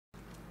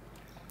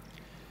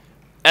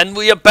And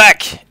we are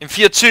back in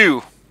Fear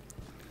 2.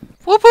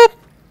 Whoop whoop!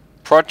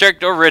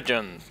 Project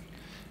Origin.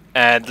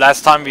 And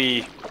last time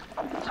we...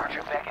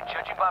 Sergeant Beckett,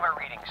 judging by my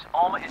readings,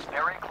 Alma is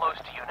very close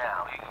to you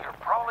now. You're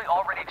probably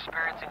already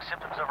experiencing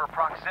symptoms of her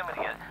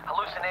proximity,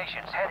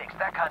 hallucinations, headaches,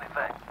 that kind of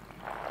thing.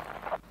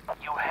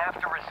 You have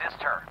to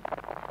resist her.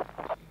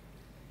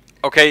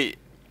 Okay.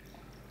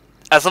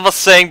 As I was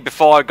saying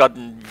before I got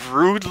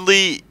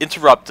rudely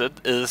interrupted,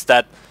 is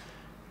that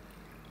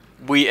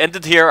we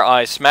ended here.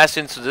 I smashed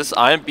into this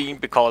iron beam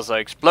because an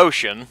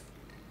explosion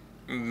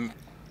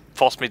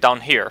forced me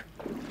down here.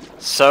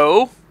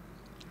 So,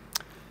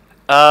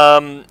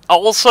 I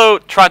also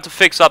tried to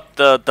fix up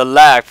the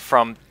lag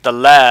from the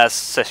last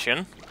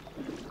session.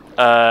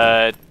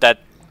 And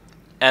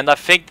I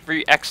think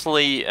we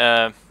actually,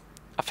 I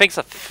think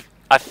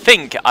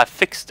I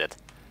fixed it,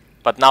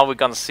 but now we're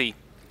gonna see.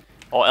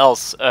 Or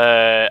else,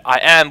 I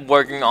am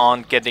working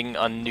on getting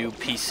a new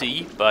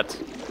PC, but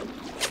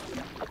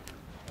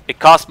it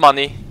costs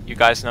money, you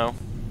guys know.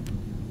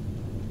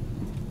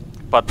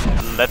 But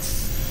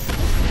let's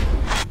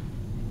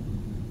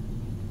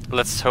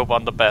hope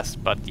on the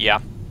best. But yeah.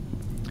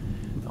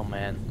 Oh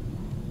man.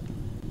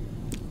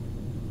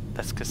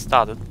 Let's get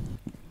started.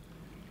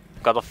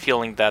 Got a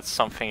feeling that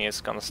something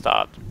is gonna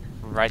start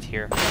right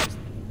here.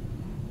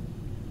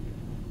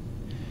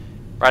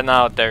 Right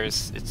now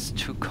it's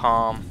too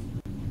calm.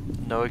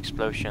 No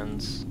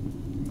explosions.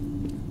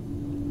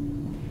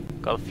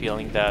 Got a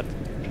feeling that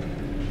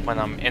when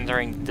I'm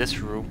entering this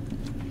room,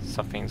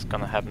 something's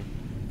gonna happen.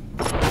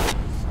 So,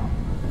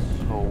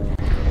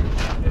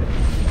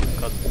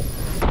 got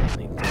I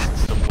think this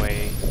is the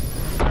way.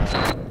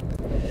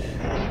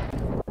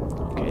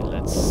 Okay,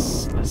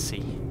 let's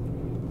see.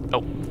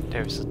 Oh,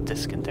 there's a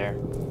disc in there.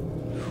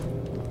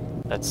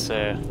 Let's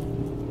there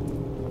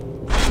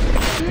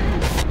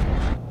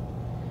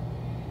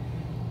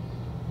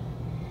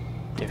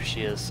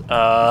she is.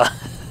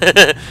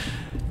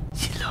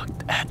 She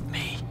looked at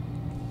me.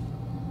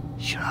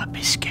 Should I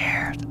be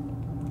scared?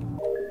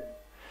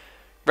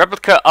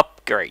 Replica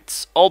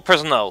upgrades. All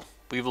personnel.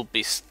 We will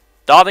be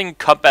starting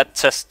combat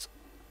test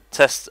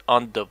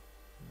on the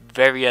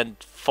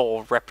variant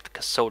for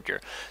replica soldier.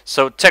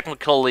 So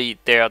technically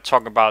they are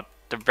talking about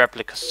the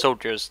replica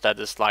soldiers that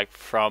is like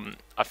from,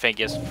 I think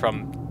it's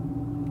from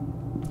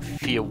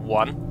Fear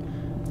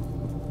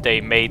 1.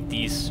 They made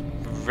these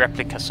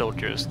replica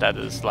soldiers that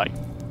is like,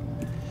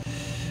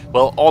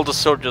 well, all the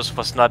soldiers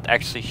was not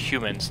actually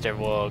humans. They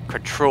were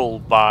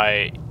controlled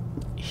by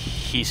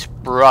his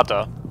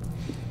brother.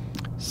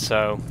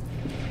 So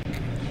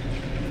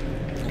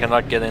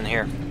cannot get in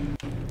here.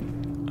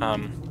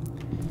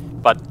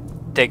 But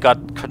they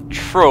got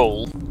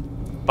controlled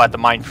by the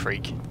Mind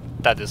Freak.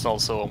 That is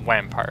also a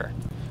vampire.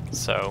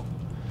 So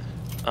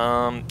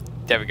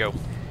there we go.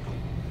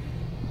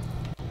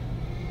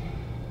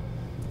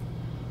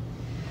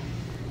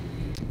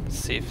 Let's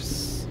see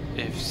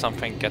if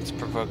something gets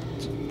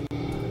provoked.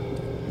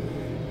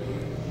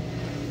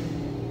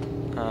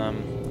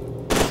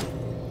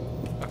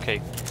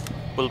 Okay,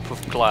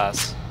 bulletproof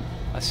glass.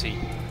 I see.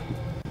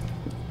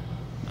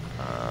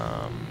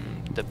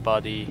 The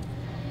body.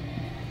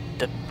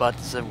 The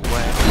butt's away.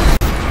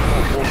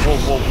 Whoa, whoa,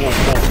 whoa, whoa,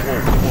 whoa, whoa,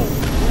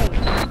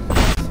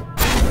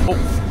 whoa,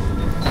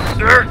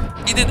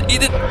 whoa. Eat it,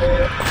 eat it,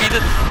 eat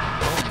it.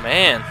 Oh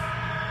man.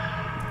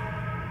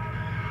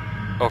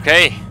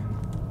 Okay.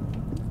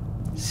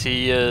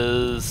 She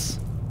is.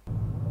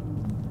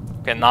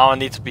 Okay, now I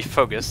need to be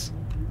focused.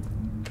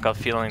 I got a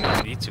feeling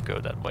I need to go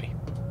that way.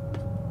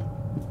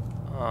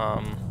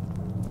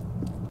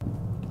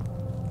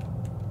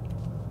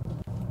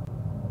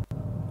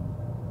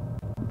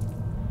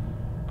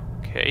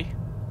 Okay.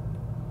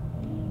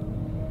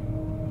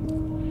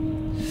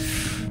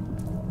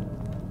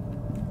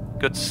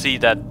 Good to see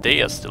that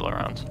they are still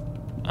around.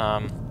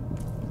 I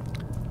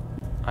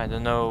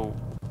don't know.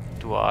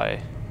 Do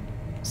I?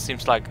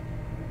 Seems like.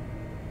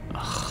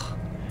 Ugh.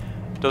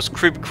 Those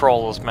creep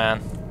crawlers,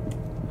 man.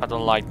 I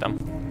don't like them.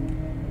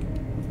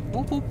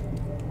 Whoop, whoop.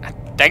 Ah,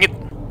 dang it!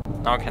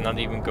 Now I cannot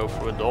even go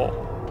through a door.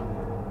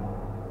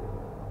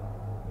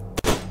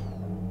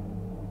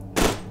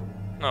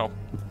 No.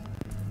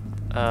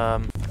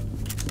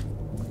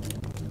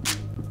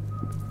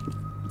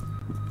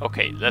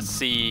 Okay, let's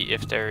see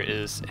if there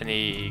is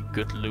any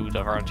good loot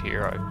around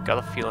here. I got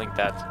a feeling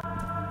that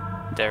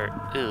there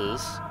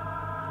is.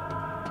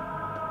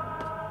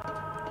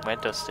 Where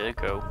does it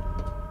go?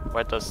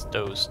 Where does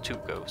those two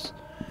goes?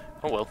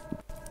 Oh well.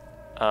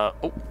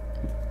 Oh.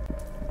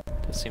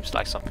 That seems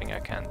like something I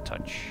can't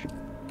touch.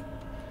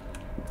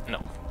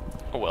 No.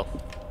 Oh well.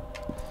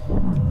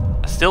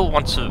 I still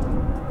want to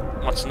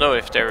know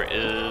if there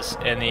is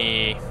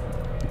any,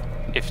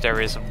 if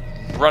there is a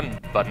run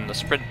button, a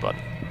sprint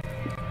button.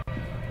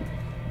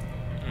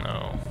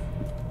 No.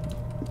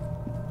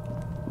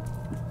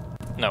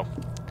 No.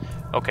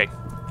 Okay.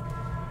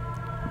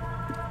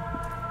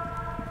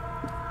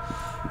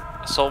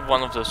 I saw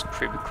one of those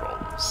creepy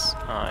crawlers.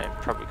 I'm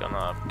probably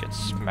gonna get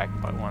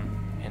smacked by one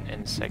in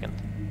any second.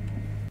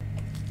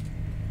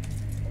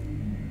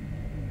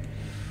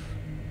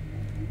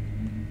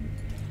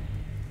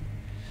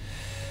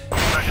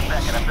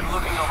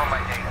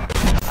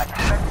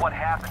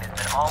 happened is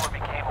that Alma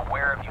became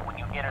aware of you when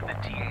you entered the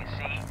TAC,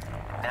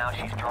 and now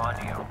she's drawn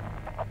to you.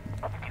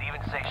 You could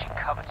even say she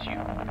covets you.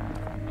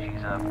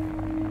 She's a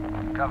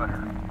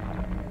coveter.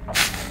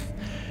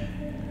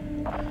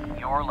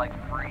 You're like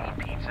free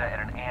pizza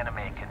at an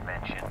anime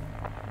convention.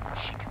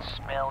 She can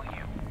smell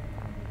you,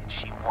 and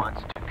she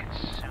wants to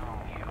consume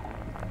you.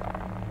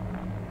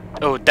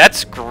 Oh,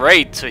 that's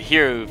great to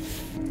hear,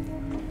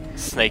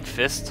 Snake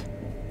Fist.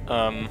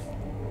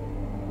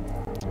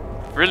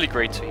 Really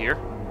great to hear.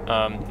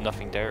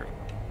 Nothing there.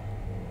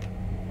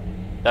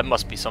 That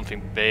must be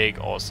something big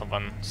or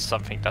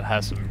something that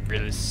has some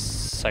really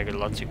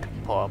psychological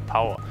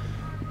power.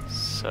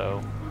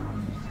 So,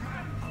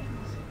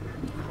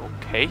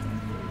 okay.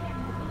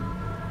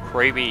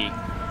 Kraby.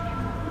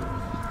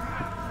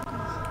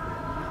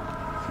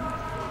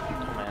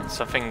 Oh man,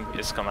 something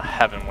is gonna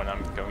happen when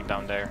I'm going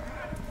down there.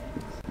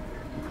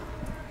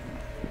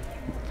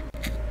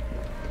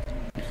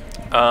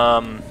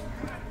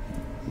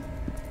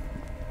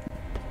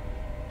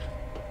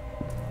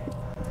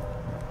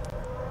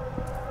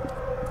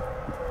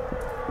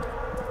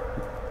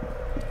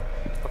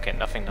 Okay,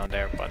 nothing down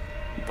there, but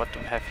what do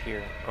we have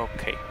here?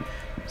 Okay,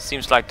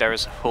 seems like there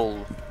is a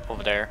hole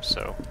over there,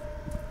 so...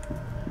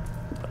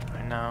 But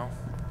right now,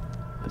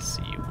 let's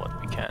see what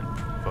we can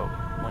provoke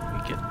when we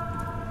get...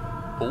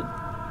 Oh!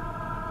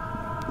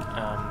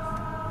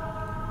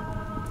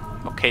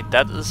 Okay,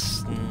 that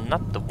is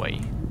not the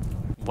way.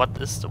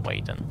 What is the way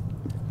then?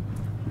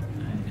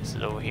 Is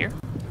it over here?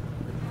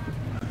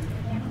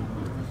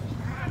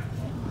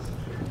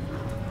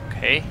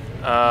 Okay,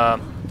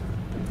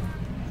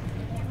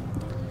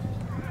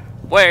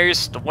 where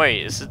is the way?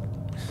 Is it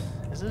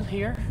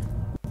here?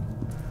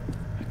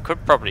 I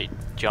could probably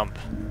jump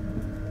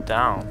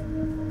down.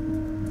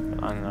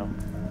 But I don't know.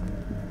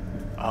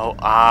 Oh,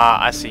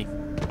 I see.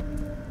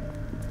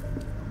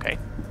 Okay.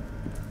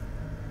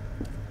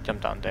 Jump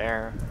down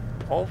there.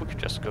 Or we could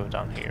just go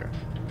down here.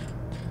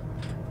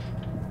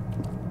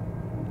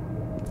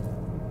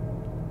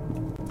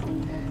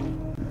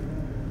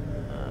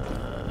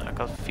 I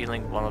got a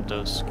feeling one of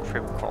those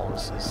crypt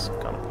crawlers is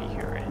gonna be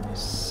here in a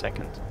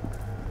second.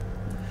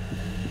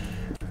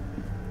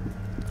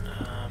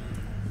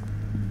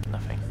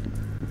 Nothing.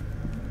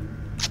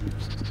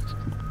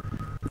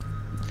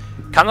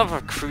 Kind of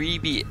a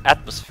creepy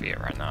atmosphere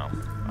right now.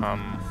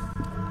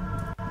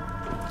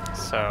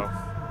 So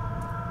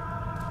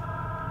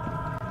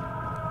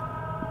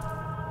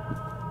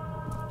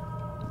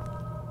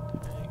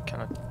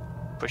can I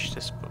push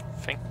this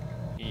thing?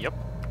 Yep.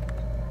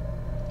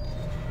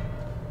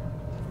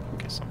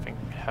 Okay, something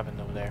happened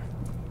over there.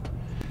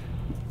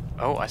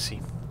 Oh, I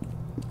see.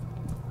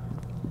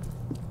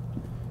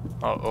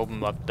 I'll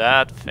open up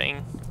that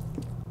thing.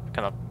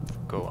 Cannot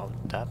go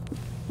out that.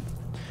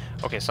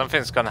 Okay,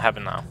 something's gonna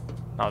happen now.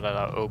 Now that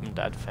I opened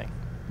that thing.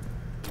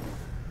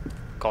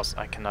 Because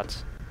I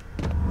cannot.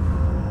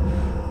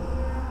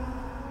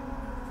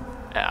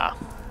 Yeah,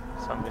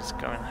 something's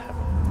going to happen.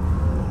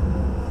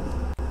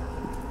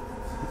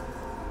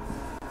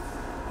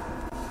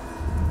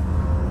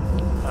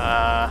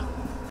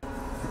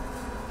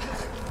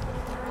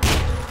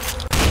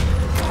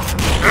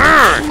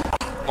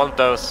 One of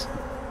those.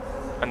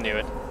 I knew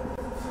it.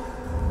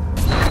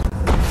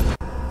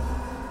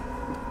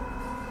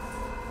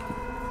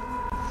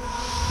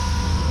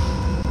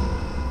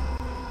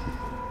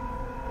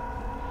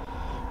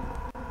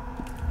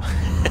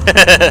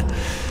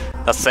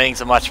 Not saying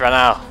so much right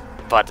now,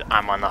 but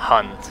I'm on a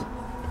hunt.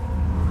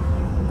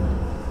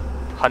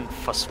 Hunt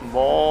for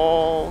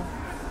small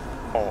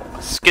or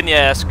skinny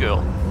ass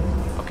girl.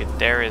 Okay,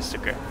 there is the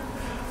girl.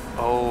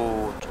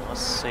 Oh, do not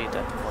say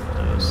that one of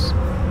those.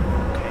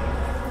 Okay.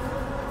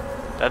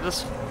 That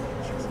is...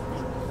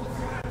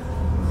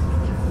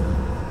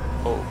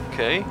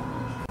 Okay.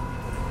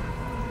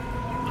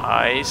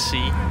 I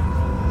see.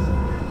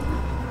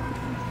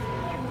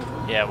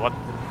 Yeah, what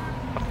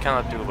can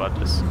I do about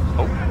this?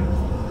 Oh.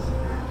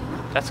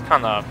 That's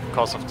kinda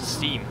because of the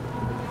steam.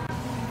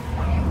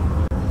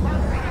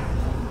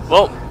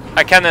 Well,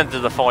 I can enter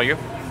the fire.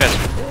 Yes,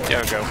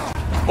 there we go.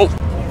 Oh!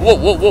 Whoa,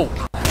 whoa, whoa!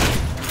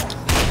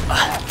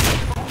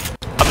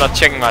 I'm not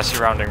checking my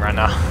surrounding right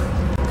now.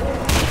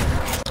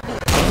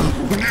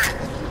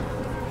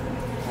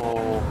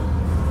 Oh.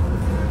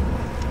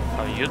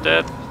 Oh, you're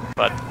dead,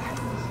 but...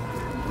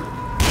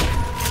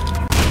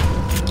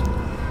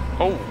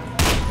 Oh!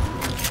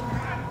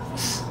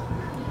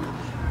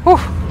 Whew.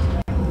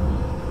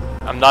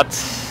 I'm not...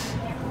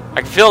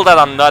 I feel that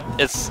I'm not...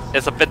 It's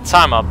a bit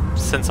time up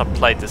since I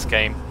played this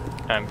game.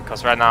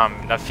 Because right now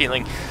I'm not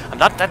feeling... I'm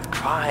not that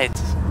quite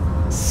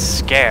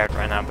scared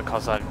right now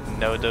because I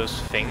know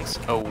those things.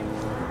 Oh.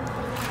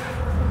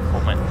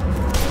 Oh man.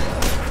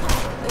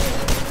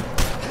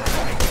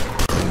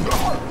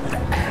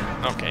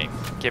 Okay.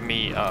 Give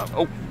me...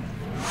 oh.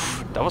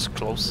 That was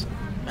close.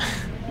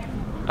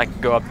 I can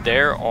go up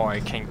there or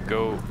I can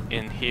go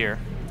in here.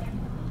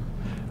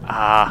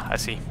 Ah, I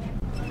see.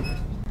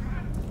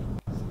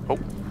 Oh.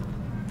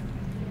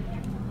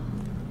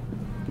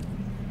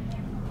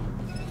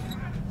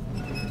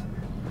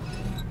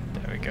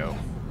 There we go.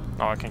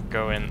 I can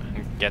go in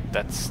and get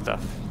that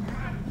stuff.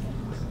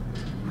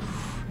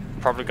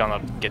 Probably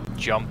gonna get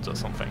jumped or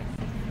something.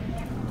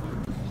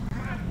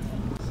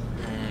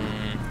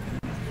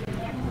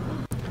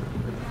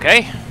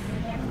 Okay.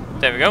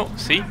 There we go.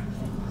 See?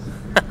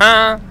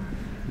 There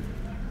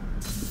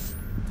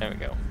we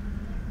go.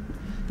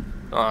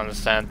 Don't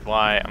understand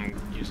why I'm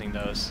using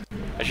those.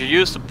 I should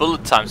use the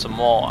bullet time some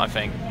more, I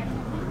think.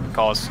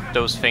 Because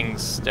those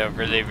things, they're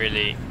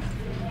really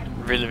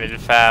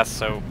fast,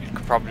 so it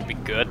could probably be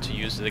good to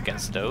use it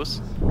against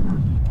those.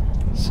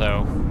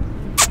 So...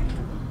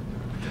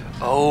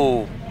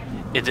 Oh!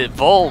 It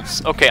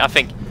evolves! Okay, I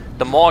think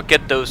the more I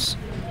get those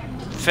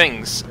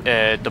things,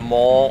 the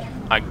more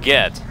I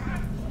get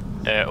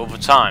over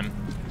time.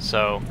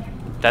 So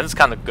that is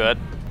kind of good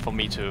for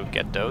me to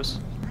get those.